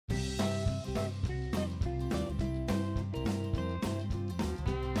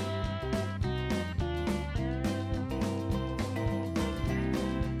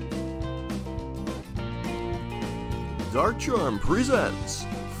Dark Charm presents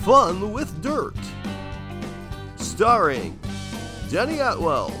Fun with Dirt. Starring Denny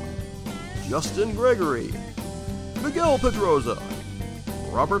Atwell, Justin Gregory, Miguel Pedroza,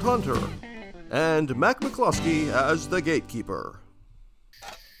 Robert Hunter, and Mac McCluskey as the Gatekeeper.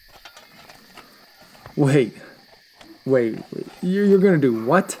 Wait. You're gonna do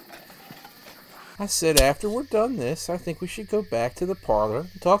what? I said after we're done this, I think we should go back to the parlor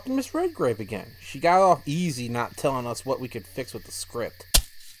and talk to Miss Redgrave again. She got off easy not telling us what we could fix with the script.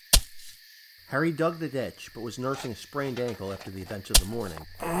 Harry dug the ditch, but was nursing a sprained ankle after the events of the morning.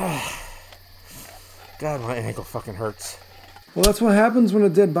 God, my ankle fucking hurts. Well, that's what happens when a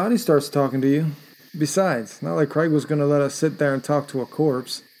dead body starts talking to you. Besides, not like Craig was gonna let us sit there and talk to a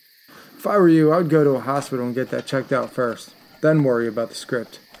corpse. If I were you, I would go to a hospital and get that checked out first, then worry about the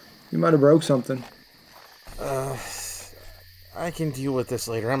script. You might have broke something. I can deal with this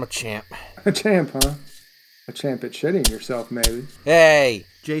later. I'm a champ. A champ, huh? A champ at shitting yourself, maybe. Hey!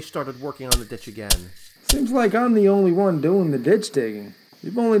 Jay started working on the ditch again. Seems like I'm the only one doing the ditch digging.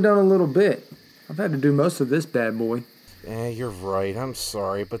 You've only done a little bit. I've had to do most of this bad boy. You're right. I'm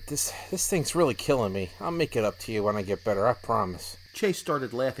sorry, but this thing's really killing me. I'll make it up to you when I get better, I promise. Chase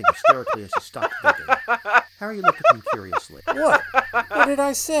started laughing hysterically as he stopped digging. Harry looked at him curiously. What? What did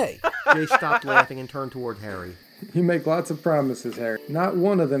I say? Jay stopped laughing and turned toward Harry. You make lots of promises, Harry. Not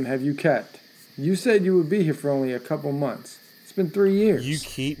one of them have you kept. You said you would be here for only a couple months. It's been 3 years. You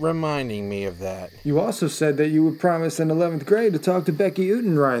keep reminding me of that. You also said that you would promise in 11th grade to talk to Becky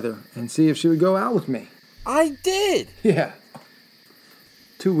Utenreither and see if she would go out with me. I did! Yeah.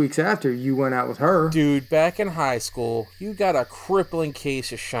 2 weeks after, you went out with her. Dude, back in high school, you got a crippling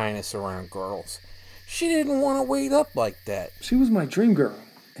case of shyness around girls. She didn't want to wait up like that. She was my dream girl,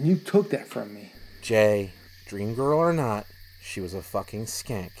 and you took that from me. Jay, dream girl or not, she was a fucking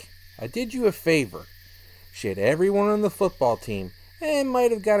skank. I did you a favor. She had everyone on the football team and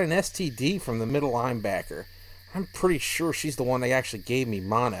might have got an STD from the middle linebacker. I'm pretty sure she's the one that actually gave me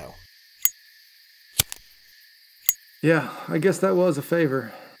mono. Yeah, I guess that was a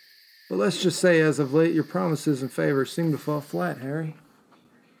favor. But let's just say as of late, your promises and favors seem to fall flat, Harry.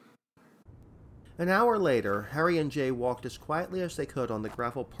 An hour later, Harry and Jay walked as quietly as they could on the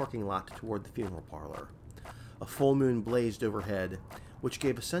gravel parking lot toward the funeral parlor. A full moon blazed overhead, which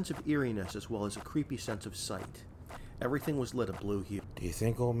gave a sense of eeriness as well as a creepy sense of sight. Everything was lit a blue hue. Do you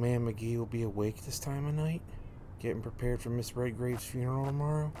think old man McGee will be awake this time of night? Getting prepared for Miss Redgrave's funeral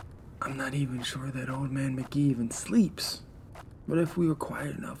tomorrow? I'm not even sure that old man McGee even sleeps. But if we were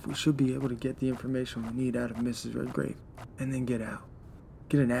quiet enough, we should be able to get the information we need out of Mrs. Redgrave, and then get out.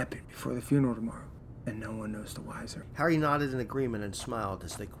 Get a nap in before the funeral tomorrow, and no one knows the wiser. Harry nodded in agreement and smiled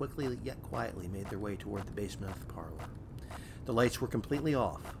as they quickly yet quietly made their way toward the basement of the parlor. The lights were completely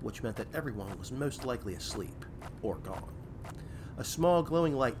off, which meant that everyone was most likely asleep, or gone. A small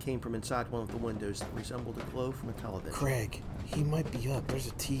glowing light came from inside one of the windows that resembled a glow from a television. Craig, he might be up. There's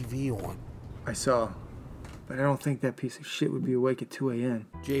a TV on. I saw, but I don't think that piece of shit would be awake at 2 a.m.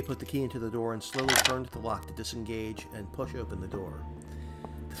 Jay put the key into the door and slowly turned the lock to disengage and push open the door.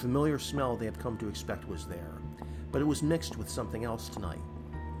 The familiar smell they had come to expect was there, but it was mixed with something else tonight,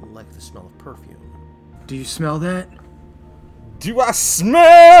 like the smell of perfume. Do you smell that? Do I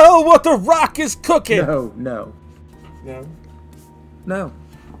smell what the Rock is cooking? No.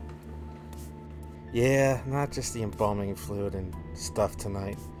 Yeah, not just the embalming fluid and stuff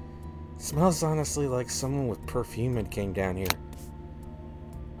tonight. Smells honestly like someone with perfume had came down here.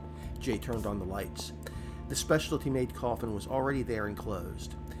 Jay turned on the lights. The specialty-made coffin was already there and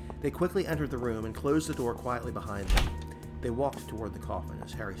closed. They quickly entered the room and closed the door quietly behind them. They walked toward the coffin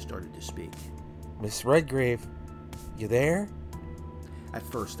as Harry started to speak. Miss Redgrave, you there? At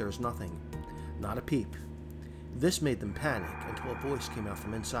first, there was nothing. Not a peep. This made them panic until a voice came out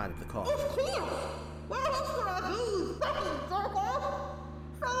from inside of the coffin. It's here! What else could I do? Fucking jerk off!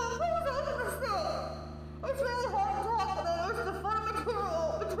 Someone please open this thing! It's really hard to talk when there's the fun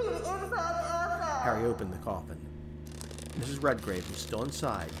material between the inside and outside. Harry opened the coffin. Mrs. Redgrave was still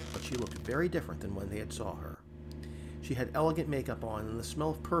inside, but she looked very different than when they had saw her. She had elegant makeup on, and the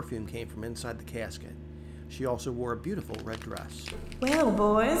smell of perfume came from inside the casket. She also wore a beautiful red dress. Well,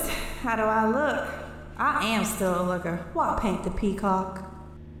 boys, how do I look? I am still a looker. Why paint the peacock?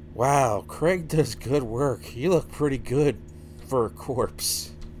 Wow, Craig does good work. You look pretty good for a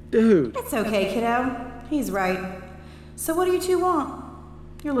corpse. Dude. It's okay, kiddo. He's right. So what do you two want?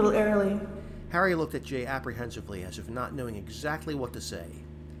 You're a little early. Harry looked at Jay apprehensively as if not knowing exactly what to say.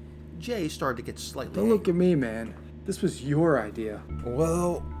 Jay started to get slightly Don't look at me, man. This was your idea.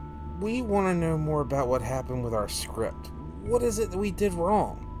 Well, we want to know more about what happened with our script. What is it that we did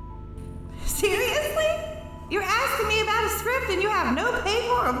wrong? Seriously? You're asking me about a script and you have no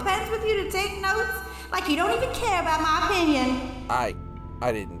paper or pens with you to take notes? Like you don't even care about my opinion. I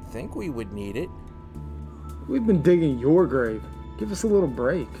didn't think we would need it. We've been digging your grave. Give us a little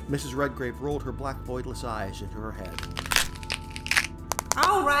break. Mrs. Redgrave rolled her black voidless eyes into her head.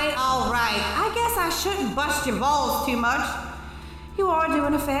 All right. I guess I shouldn't bust your balls too much. You are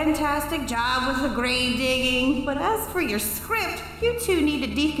doing a fantastic job with the grave digging, but as for your script, you two need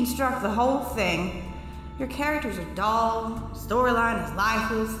to deconstruct the whole thing. Your characters are dull, storyline is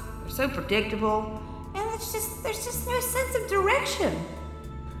lifeless, they're so predictable, and there's just no sense of direction.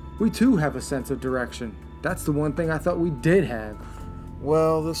 We too have a sense of direction. That's the one thing I thought we did have.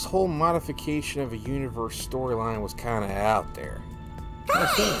 Well, this whole modification of a universe storyline was kind of out there.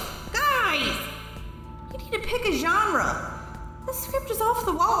 Guys! You need to pick a genre. The script is off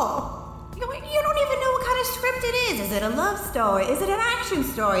the wall. You don't even know what kind of script it is. Is it a love story? Is it an action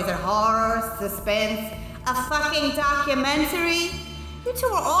story? Is it horror, suspense, a fucking documentary? You two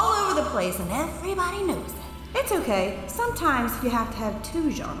are all over the place and everybody knows it. It's okay. Sometimes you have to have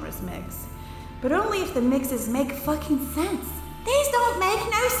two genres mixed. But only if the mixes make fucking sense. These don't make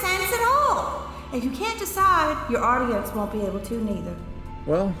no sense at all. If you can't decide, your audience won't be able to neither.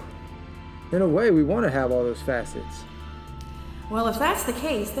 Well, in a way, we want to have all those facets. Well, if that's the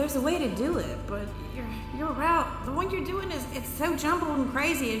case, there's a way to do it, but your route, the one you're doing it's so jumbled and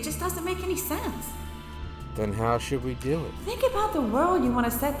crazy, it just doesn't make any sense. Then how should we do it? Think about the world you want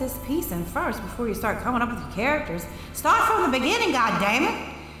to set this piece in first before you start coming up with your characters. Start from the beginning,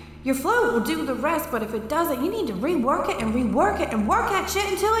 goddammit! Your flow will do the rest, but if it doesn't, you need to rework it and work that shit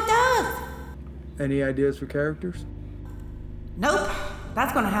until it does. Any ideas for characters? Nope.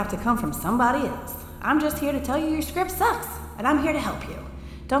 That's gonna have to come from somebody else. I'm just here to tell you your script sucks, and I'm here to help you.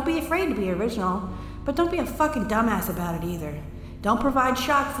 Don't be afraid to be original, but don't be a fucking dumbass about it either. Don't provide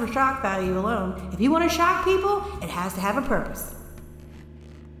shock for shock value alone. If you want to shock people, it has to have a purpose.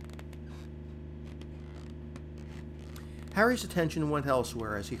 Harry's attention went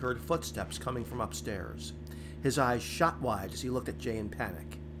elsewhere as he heard footsteps coming from upstairs. His eyes shot wide as he looked at Jay in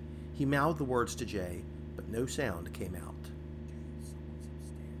panic. He mouthed the words to Jay, but no sound came out.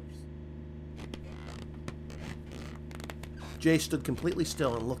 Jay stood completely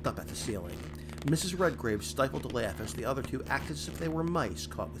still and looked up at the ceiling. Mrs. Redgrave stifled a laugh as the other two acted as if they were mice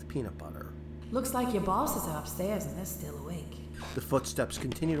caught with peanut butter. Looks like your boss is upstairs and they're still awake. The footsteps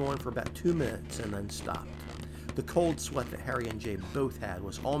continued on for about 2 minutes and then stopped. The cold sweat that Harry and Jay both had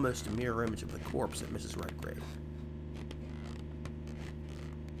was almost a mirror image of the corpse at Mrs. Redgrave.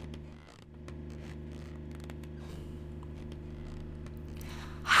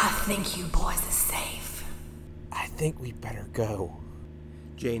 I think you boys are safe. I think we better go.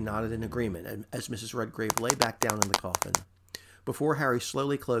 Jay nodded in agreement as Mrs. Redgrave lay back down in the coffin. Before Harry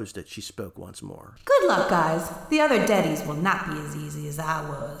slowly closed it, she spoke once more. Good luck, guys. The other deadies will not be as easy as I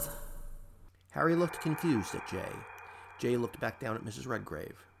was. Harry looked confused at Jay. Jay looked back down at Mrs.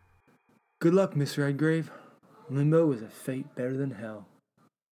 Redgrave. Good luck, Miss Redgrave. Limbo is a fate better than hell.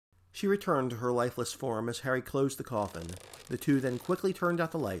 She returned to her lifeless form as Harry closed the coffin. The two then quickly turned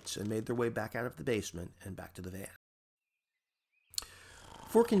out the lights and made their way back out of the basement and back to the van.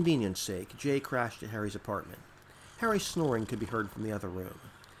 For convenience sake, Jay crashed at Harry's apartment. Harry's snoring could be heard from the other room.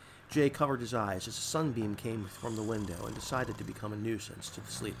 Jay covered his eyes as a sunbeam came from the window and decided to become a nuisance to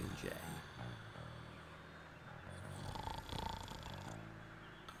the sleeping Jay.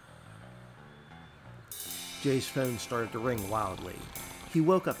 Jay's phone started to ring wildly. He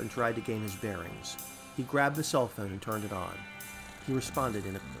woke up and tried to gain his bearings. He grabbed the cell phone and turned it on. He responded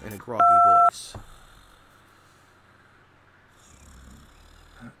in a groggy voice.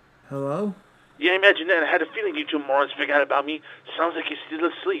 Hello? Yeah, imagine that. I had a feeling you two morons forgot about me. Sounds like you're still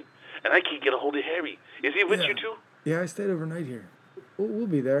asleep. And I can't get a hold of Harry. Is he with you two? Yeah, I stayed overnight here. We'll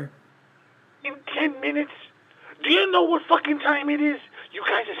be there. In 10 minutes? Do you know what fucking time it is? You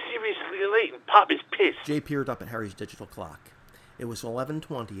guys are seriously late and Pop is pissed. Jay peered up at Harry's digital clock. It was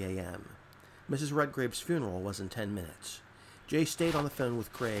 11:20 a.m. Mrs. Redgrave's funeral was in 10 minutes. Jay stayed on the phone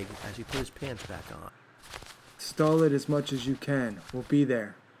with Craig as he put his pants back on. Stall it as much as you can. We'll be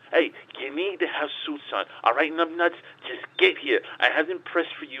there. Hey, you need to have suits on. All right, numbnuts? Just get here. I have them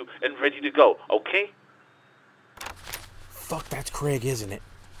pressed for you and ready to go, okay? Fuck, that's Craig, isn't it?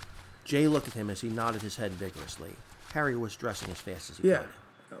 Jay looked at him as he nodded his head vigorously. Harry was dressing as fast as he Yeah,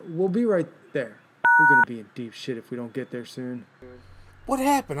 could. we'll be right there. We're gonna be in deep shit if we don't get there soon. What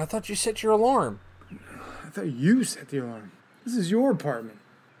happened? I thought you set your alarm. I thought you set the alarm. This is your apartment.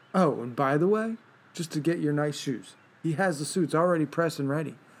 Oh, and by the way, just to get your nice shoes. He has the suits already pressed and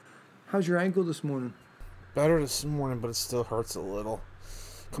ready. How's your ankle this morning? Better this morning, but it still hurts a little.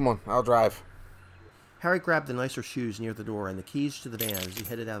 Come on, I'll drive. Harry grabbed the nicer shoes near the door and the keys to the van as he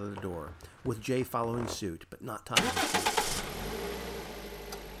headed out of the door, with Jay following suit, but not tying his shoes.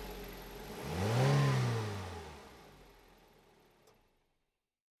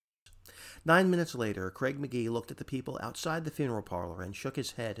 Nine minutes later, Craig McGee looked at the people outside the funeral parlor and shook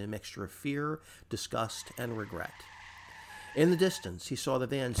his head in a mixture of fear, disgust, and regret. In the distance, he saw the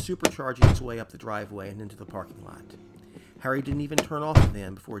van supercharging its way up the driveway and into the parking lot. Harry didn't even turn off the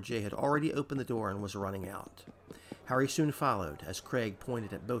van before Jay had already opened the door and was running out. Harry soon followed, as Craig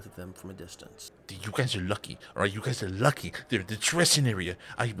pointed at both of them from a distance. You guys are lucky. All right, you guys are lucky. They're in the dressing area.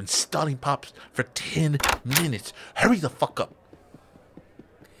 I've been stalling Pops for 10 minutes. Hurry the fuck up.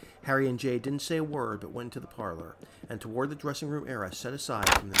 Harry and Jay didn't say a word but went to the parlor and toward the dressing room area set aside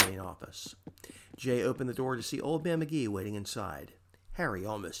from the main office. Jay opened the door to see Old Man McGee waiting inside. Harry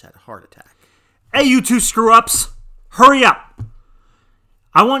almost had a heart attack. Hey, you two screw-ups! Hurry up!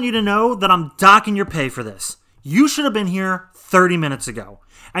 I want you to know that I'm docking your pay for this. You should have been here 30 minutes ago.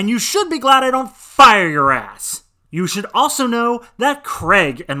 And you should be glad I don't fire your ass. You should also know that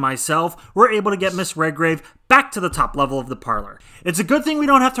Craig and myself were able to get Miss Redgrave back to the top level of the parlor. It's a good thing we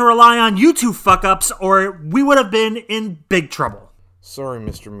don't have to rely on you two fuck-ups, or we would have been in big trouble. Sorry,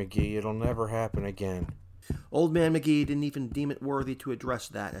 Mr. McGee. It'll never happen again. Old Man McGee didn't even deem it worthy to address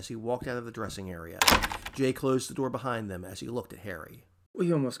that as he walked out of the dressing area. Jay closed the door behind them as he looked at Harry.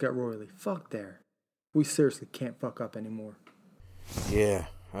 We almost got royally fucked there. We seriously can't fuck up anymore. Yeah,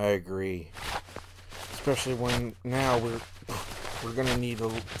 I agree. Especially when now we're gonna need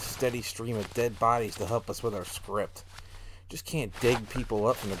a steady stream of dead bodies to help us with our script. Just can't dig people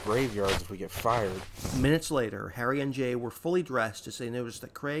up from the graveyards if we get fired. Minutes later, Harry and Jay were fully dressed as they noticed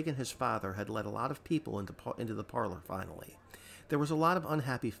that Craig and his father had let a lot of people into the parlor finally. There was a lot of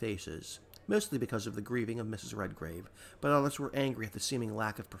unhappy faces, mostly because of the grieving of Mrs. Redgrave, but others were angry at the seeming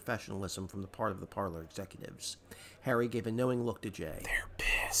lack of professionalism from the part of the parlor executives. Harry gave a knowing look to Jay. They're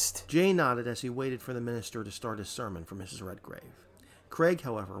pissed. Jay nodded as he waited for the minister to start his sermon for Mrs. Redgrave. Craig,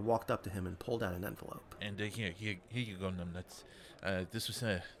 however, walked up to him and pulled out an envelope. And here you go, numbnuts. This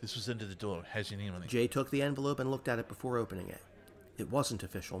was under the door. Has your name on it. Jay took the envelope and looked at it before opening it. It wasn't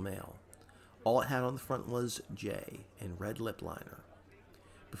official mail. All it had on the front was J in red lip liner.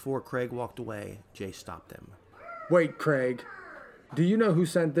 Before Craig walked away, Jay stopped him. Wait, Craig. Do you know who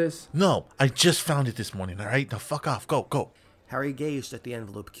sent this? No, I just found it this morning, all right? Now fuck off. Go. Harry gazed at the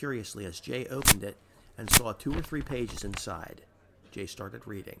envelope curiously as Jay opened it and saw 2 or 3 pages inside. Jay started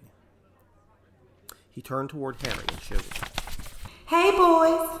reading. He turned toward Harry and showed it. Hey,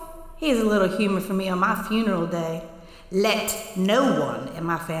 boys. Here's a little humor for me on my funeral day. Let no one in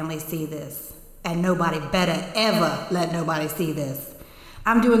my family see this. And nobody better ever let nobody see this.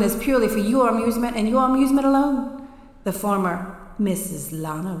 I'm doing this purely for your amusement and your amusement alone. The former Mrs.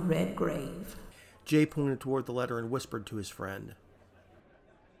 Lana Redgrave. Jay pointed toward the letter and whispered to his friend.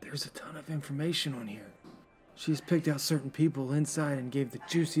 There's a ton of information on here. She's picked out certain people inside and gave the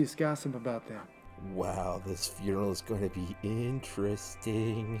juiciest gossip about them. Wow, this funeral is going to be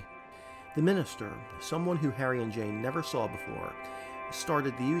interesting. The minister, someone who Harry and Jay never saw before,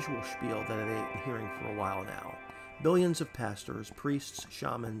 started the usual spiel that they've been hearing for a while now. Billions of pastors, priests,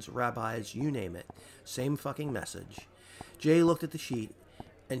 shamans, rabbis, you name it. Same fucking message. Jay looked at the sheet,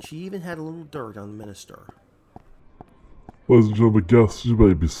 and she even had a little dirt on the minister. Ladies and gentlemen, guests, you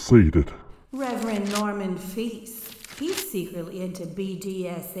may be seated. Reverend Norman Feast. He's secretly into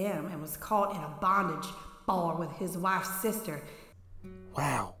BDSM and was caught in a bondage bar with his wife's sister.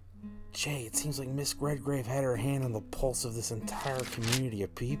 Wow. Jay, it seems like Miss Redgrave had her hand on the pulse of this entire community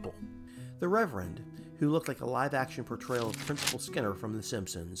of people. The Reverend, who looked like a live-action portrayal of Principal Skinner from The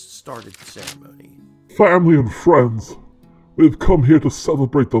Simpsons, started the ceremony. Family and friends, we've come here to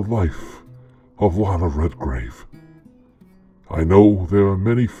celebrate the life of Lana Redgrave. I know there are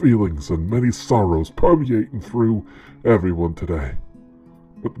many feelings and many sorrows permeating through everyone today,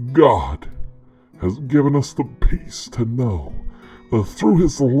 but God has given us the peace to know that through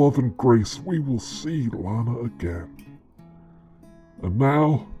His love and grace we will see Lana again. And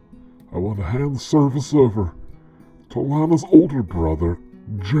now, I want to hand the service over to Lana's older brother,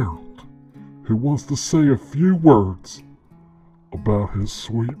 Gerald, who wants to say a few words about his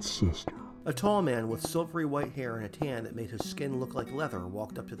sweet sister. A tall man with silvery white hair and a tan that made his skin look like leather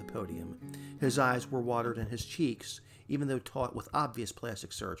walked up to the podium. His eyes were watered and his cheeks, even though taught with obvious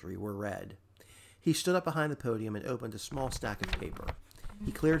plastic surgery, were red. He stood up behind the podium and opened a small stack of paper.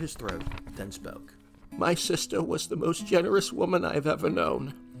 He cleared his throat, then spoke. My sister was the most generous woman I've ever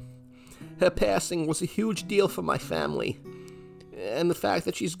known. Her passing was a huge deal for my family, And the fact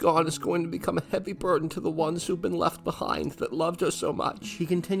that she's gone is going to become a heavy burden to the ones who've been left behind that loved her so much. He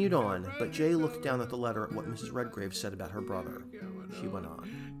continued on, but Jay looked down at the letter at what Mrs. Redgrave said about her brother. She went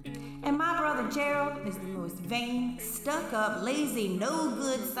on. And my brother Gerald is the most vain, stuck-up, lazy,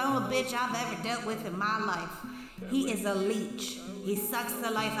 no-good son of a bitch I've ever dealt with in my life. He is a leech. He sucks the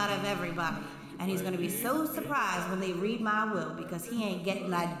life out of everybody. And he's going to be so surprised when they read my will because he ain't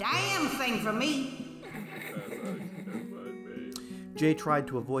getting a damn thing from me. Jay tried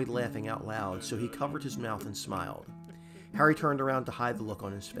to avoid laughing out loud, so he covered his mouth and smiled. Harry turned around to hide the look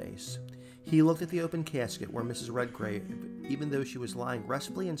on his face. He looked at the open casket where Mrs. Redgrave, even though she was lying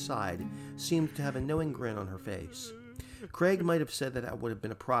restfully inside, seemed to have a knowing grin on her face. Craig might have said that would have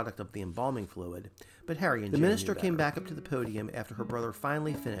been a product of the embalming fluid, but Harry and Jay knew better. The minister came back up to the podium after her brother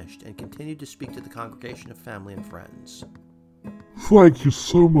finally finished and continued to speak to the congregation of family and friends. Thank you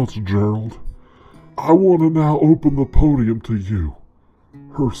so much, Gerald. I want to now open the podium to you,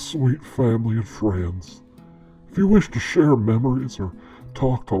 her sweet family and friends. If you wish to share memories or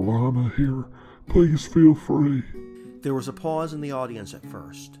talk to Lana here, please feel free. There was a pause in the audience at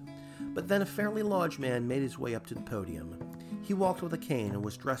first, but then a fairly large man made his way up to the podium. He walked with a cane and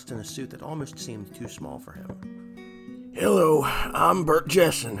was dressed in a suit that almost seemed too small for him. Hello, I'm Bert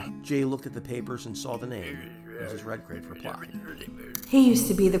Jessen. Jay looked at the papers and saw the name. Mrs. Redgrave replied. He used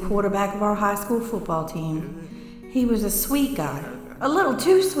to be the quarterback of our high school football team. He was a sweet guy. A little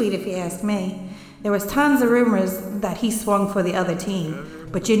too sweet, if you ask me. There was tons of rumors that he swung for the other team,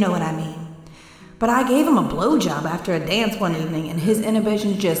 but you know what I mean. But I gave him a blowjob after a dance one evening, and his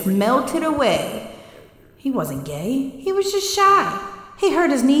inhibitions just melted away. He wasn't gay. He was just shy. He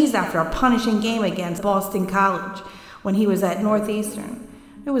hurt his knees after a punishing game against Boston College when he was at Northeastern.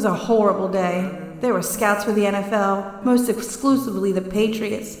 It was a horrible day. There were scouts for the NFL, most exclusively the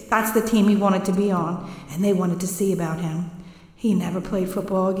Patriots. That's the team he wanted to be on, and they wanted to see about him. He never played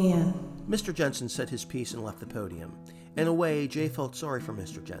football again. Mr. Jensen said his piece and left the podium. In a way, Jay felt sorry for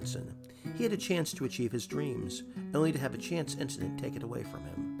Mr. Jensen. He had a chance to achieve his dreams, only to have a chance incident take it away from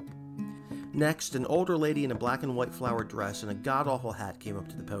him. Next, an older lady in a black and white flowered dress and a god-awful hat came up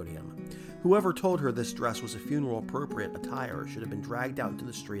to the podium. Whoever told her this dress was a funeral-appropriate attire should have been dragged out into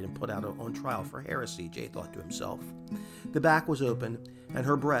the street and put out on trial for heresy, Jay thought to himself. The back was open, and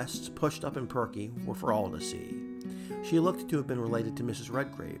her breasts, pushed up and perky, were for all to see. She looked to have been related to Mrs.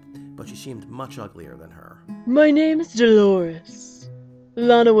 Redgrave, but she seemed much uglier than her. My name is Dolores.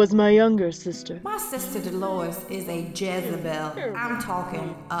 Lana was my younger sister. My sister Dolores is a Jezebel. I'm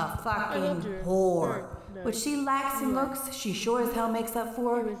talking a fucking whore. What she lacks in looks, she sure as hell makes up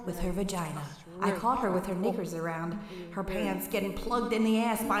for with her vagina. I caught her with her knickers around, her pants getting plugged in the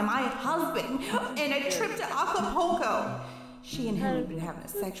ass by my husband in a trip to Acapulco. She and him had been having a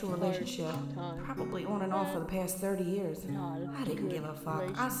sexual relationship, probably on and off for the past 30 years. I didn't give a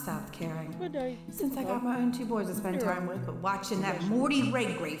fuck. I stopped caring. Since I got my own 2 boys to spend time with, but watching that Morty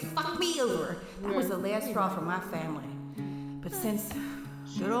Redgrave fuck me over, that was the last straw for my family. But since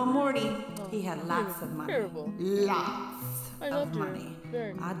good old Morty, he had lots of money. Lots of money.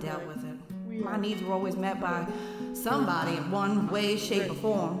 I dealt with it. My needs were always met by somebody in one way, shape, or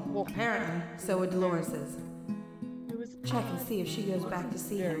form. Apparently, so were Dolores's. Check and see if she goes back to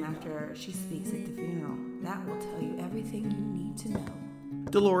see him after she speaks at the funeral. That will tell you everything you need to know.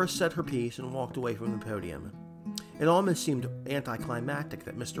 Dolores said her piece and walked away from the podium. It almost seemed anticlimactic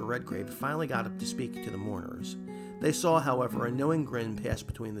that Mr. Redgrave finally got up to speak to the mourners. They saw, however, a knowing grin pass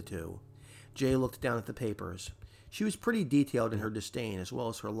between the two. Jay looked down at the papers. She was pretty detailed in her disdain as well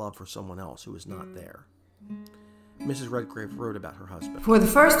as her love for someone else who was not there. Mrs. Redgrave wrote about her husband. For the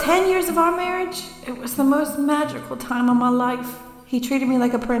first 10 years of our marriage, it was the most magical time of my life. He treated me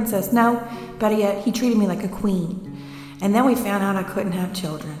like a princess. No, better yet, he treated me like a queen. And then we found out I couldn't have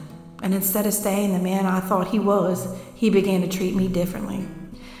children. And instead of staying the man I thought he was, he began to treat me differently.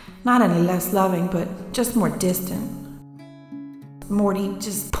 Not any less loving, but just more distant. Morty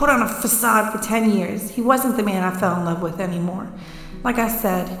just put on a facade for 10 years. He wasn't the man I fell in love with anymore. Like I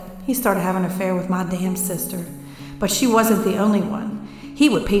said, he started having an affair with my damn sister. But she wasn't the only one. He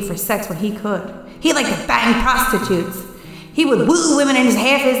would pay for sex when he could. He liked to bang prostitutes. He would woo women in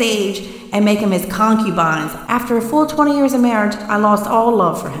half his age and make them his concubines. After a full 20 years of marriage, I lost all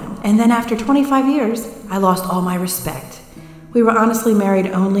love for him. And then after 25 years, I lost all my respect. We were honestly married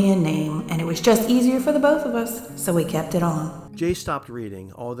only in name, and it was just easier for the both of us, so we kept it on. Jay stopped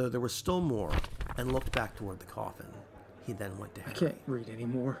reading, although there was still more, and looked back toward the coffin. He then went to Harry. I can't read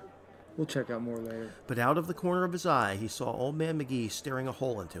anymore. We'll check out more later. But out of the corner of his eye, he saw Old Man McGee staring a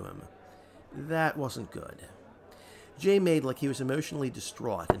hole into him. That wasn't good. Jay made like he was emotionally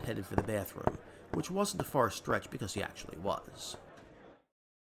distraught and headed for the bathroom, which wasn't a far stretch because he actually was.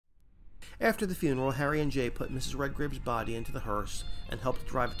 After the funeral, Harry and Jay put Mrs. Redgrave's body into the hearse and helped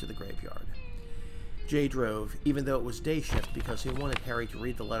drive it to the graveyard. Jay drove, even though it was day shift, because he wanted Harry to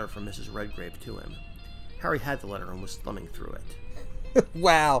read the letter from Mrs. Redgrave to him. Harry had the letter and was thumbing through it.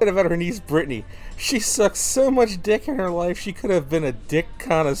 Wow. What about her niece Brittany? She sucked so much dick in her life she could have been a dick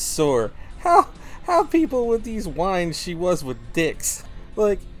connoisseur. How people with these wines she was with dicks.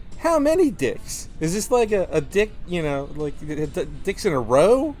 Like, how many dicks? Is this like a dick, like dicks in a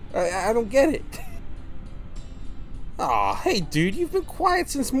row? I don't get it. Aw, hey dude, you've been quiet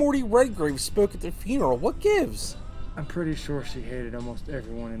since Morty Redgrave spoke at the funeral. What gives? I'm pretty sure she hated almost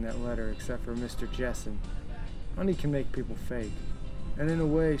everyone in that letter except for Mr. Jessen. Money can make people fake. And in a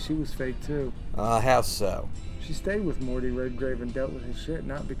way, she was fake too. How so? She stayed with Morty Redgrave and dealt with his shit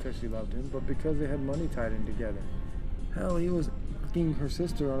not because she loved him, but because they had money tied in together. Hell, he was fucking her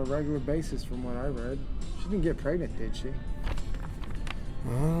sister on a regular basis from what I read. She didn't get pregnant, did she? I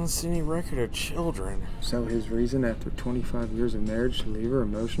don't see any record of children. So his reason after 25 years of marriage to leave her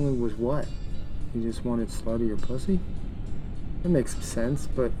emotionally was what? He just wanted slutty or pussy? It makes some sense,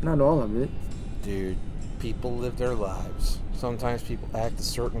 but not all of it. Dude, people live their lives. Sometimes people act a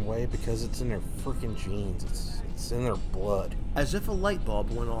certain way because it's in their freaking genes. It's in their blood. As if a light bulb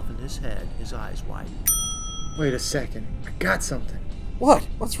went off in his head, his eyes widened. Wait a second. I got something. What?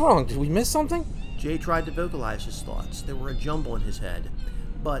 What's wrong? Did we miss something? Jay tried to vocalize his thoughts. There were a jumble in his head,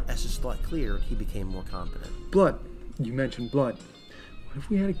 but as his thought cleared, he became more confident. Blood. You mentioned blood. What if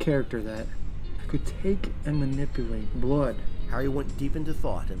we had a character that could take and manipulate blood? Harry went deep into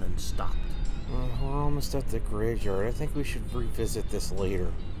thought and then stopped. We're almost at the graveyard. I think we should revisit this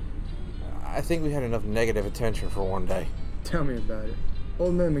later. I think we had enough negative attention for one day. Tell me about it.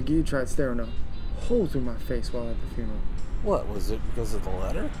 Old man McGee tried staring a hole through my face while at the funeral. What, was it because of the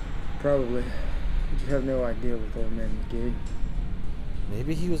letter? Probably. But you have no idea with old man McGee.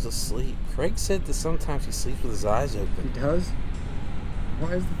 Maybe he was asleep. Craig said that sometimes he sleeps with his eyes open. He does?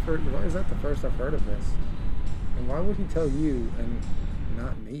 Why is that the first I've heard of this? And why would he tell you and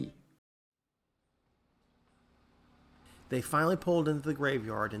not me? They finally pulled into the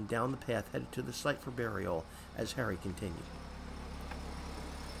graveyard and down the path headed to the site for burial as Harry continued.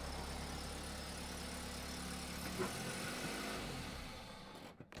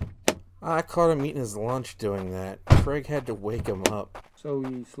 I caught him eating his lunch doing that. Craig had to wake him up. So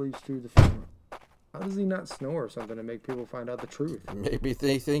he sleeps through the funeral. How does he not snore or something to make people find out the truth? Maybe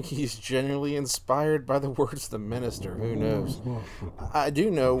they think he's genuinely inspired by the words of the minister. Who knows? I do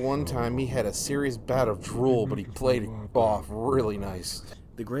know one time he had a serious bout of drool, but he played it off really nice.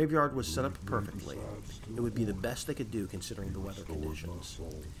 The graveyard was set up perfectly. It would be the best they could do considering the weather conditions.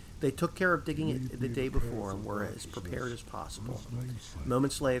 They took care of digging it the day before and were as prepared as possible.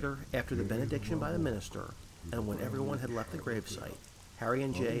 Moments later, after the benediction by the minister, and when everyone had left the gravesite, Harry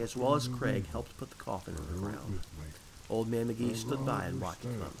and Jay, as well as Craig, helped put the coffin in the ground. Old man McGee stood by and watched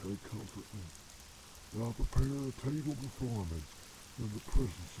them. I'll prepare a table before me in the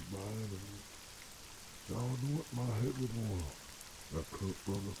presence of my enemies. I'll anoint my head with oil. My cup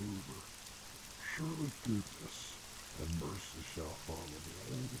runneth over. Surely goodness and mercy shall follow me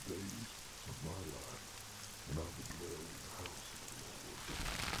all the days of my life, and I will dwell in the house of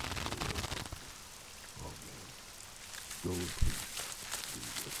the Lord. Amen. Go in peace.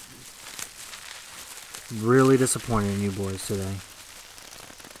 Really disappointed in you boys today.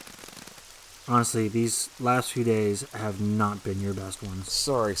 Honestly, these last few days have not been your best ones.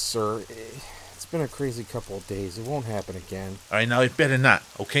 Sorry, sir. It's been a crazy couple of days. It won't happen again. All right, now it better not,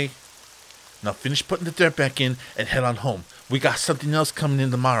 okay? Now finish putting the dirt back in and head on home. We got something else coming in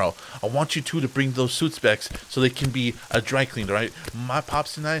tomorrow. I want you two to bring those suits back so they can be dry cleaned, all right? My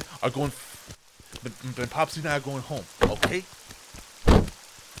pops and I are going... My pops and I are going home, okay?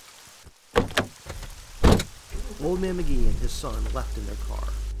 Old man McGee and his son left in their car.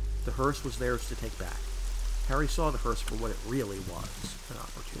 The hearse was theirs to take back. Harry saw the hearse for what it really was, an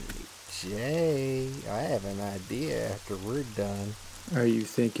opportunity. Jay, I have an idea after we're done. Are you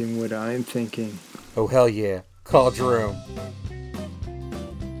thinking what I'm thinking? Oh, hell yeah. Call Jerome.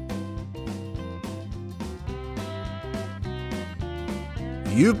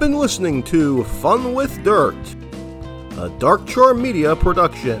 You've been listening to Fun with Dirt, a Dark Charm Media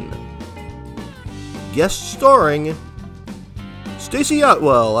production. Guest starring Stacey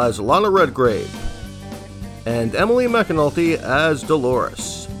Atwell as Lana Redgrave and Emily McAnulty as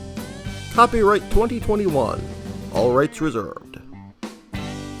Dolores. Copyright 2021. All rights reserved.